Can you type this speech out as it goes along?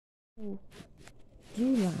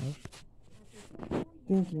through life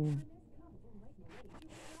thinking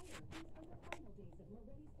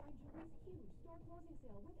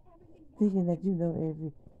that you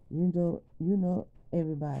know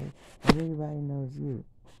everybody and everybody knows you.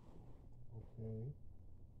 Okay.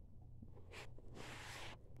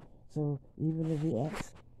 So even if he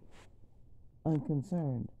acts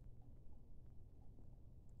unconcerned,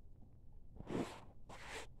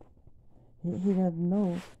 he doesn't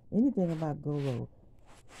know anything about Golo.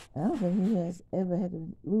 I don't think he has ever had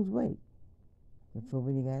to lose weight before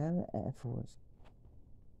when he got out of the Air Force.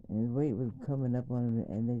 And his weight was coming up on him,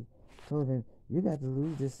 and they told him, "You got to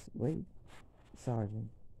lose this weight, Sergeant."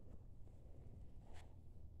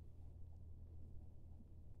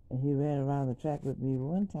 And he ran around the track with me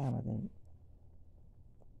one time, I think.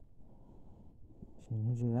 And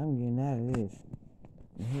he said, "I'm getting out of this."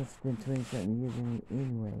 And he'll spend 20-something years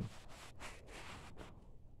anyway.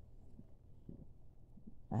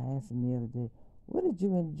 I asked him the other day, "What did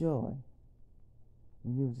you enjoy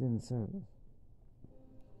when you was in the service?"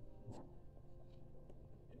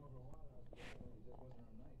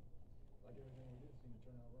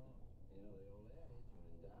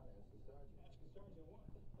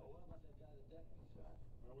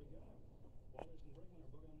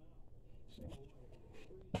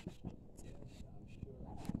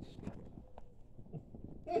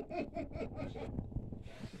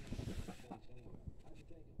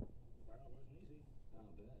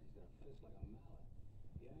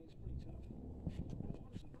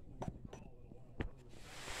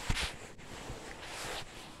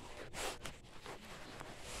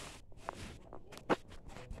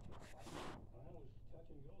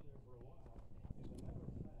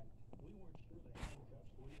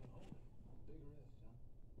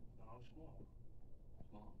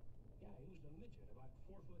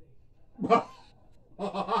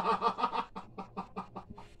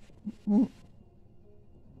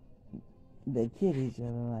 They kid each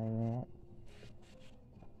other like that.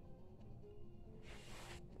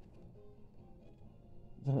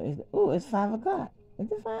 So it's 5 o'clock.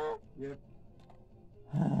 Is it 5? Yep.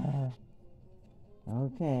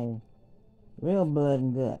 Okay. Real blood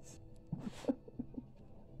and guts.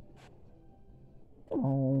 Come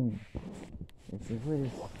on. Let's see, what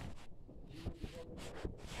is...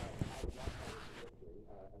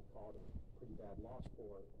 called a pretty bad loss for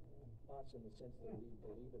us in the sense that we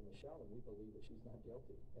believe in Michelle and we believe that she's not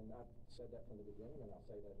guilty. And I've said that from the beginning and I'll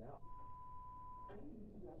say that now.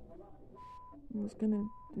 I was gonna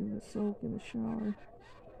do the soak in the shower.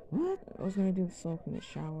 What? I was gonna do the soak in the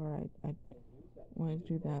shower. I wanted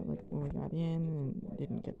to do that like when we got in and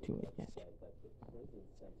didn't get to it yet.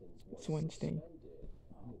 It's Wednesday.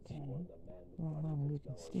 Okay. Well, Mama, we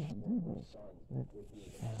can still do this, but we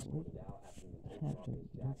have to do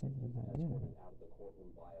something about dinner.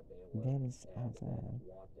 Dad is outside,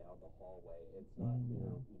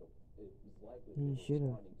 and he should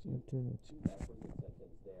have went to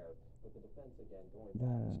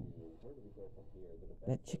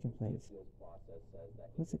that chicken place.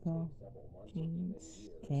 What's it called? Canes.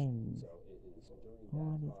 Canes.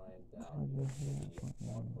 Oh, I need to call your hair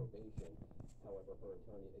appointment. However, her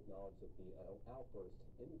attorney acknowledged that the outburst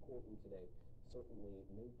in the courtroom today certainly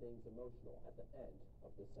made things emotional at the end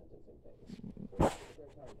of the sentencing phase. For the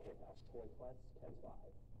Frederick County Courthouse, Troy Quest, 10-5.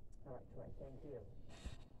 All right, Troy, thank you.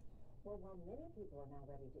 Well, while many people are now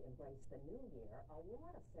ready to embrace the new year, a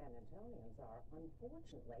lot of San Antonians are,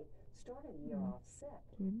 unfortunately, starting the year off sick.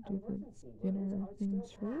 Do we do the dinner things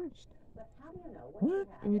first? But how do you know What? you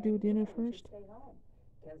have Do we do and dinner when you first? should stay home?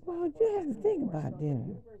 Well, you have to think about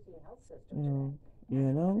dinner. You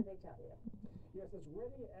know? Yes, as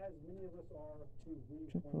ready as many of us are to leave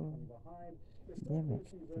Triple 2020 behind, the damage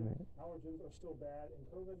flu season, threat. allergens are still bad, and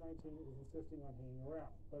COVID-19 is insisting on hanging around.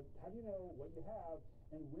 But how do you know what you have,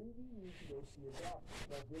 and when do you need to go see a doctor?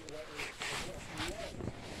 Well, here's what is what you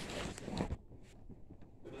know.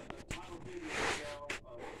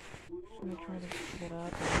 I'm gonna try to get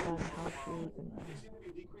up and find houses and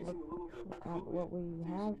look at what we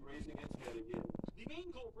have.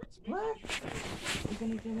 What? I'm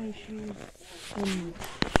gonna get my shoes and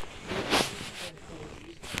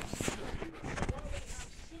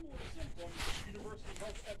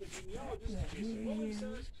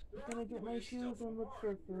I'm gonna get my shoes and look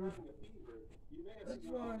for food. Look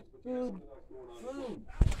for food. Food.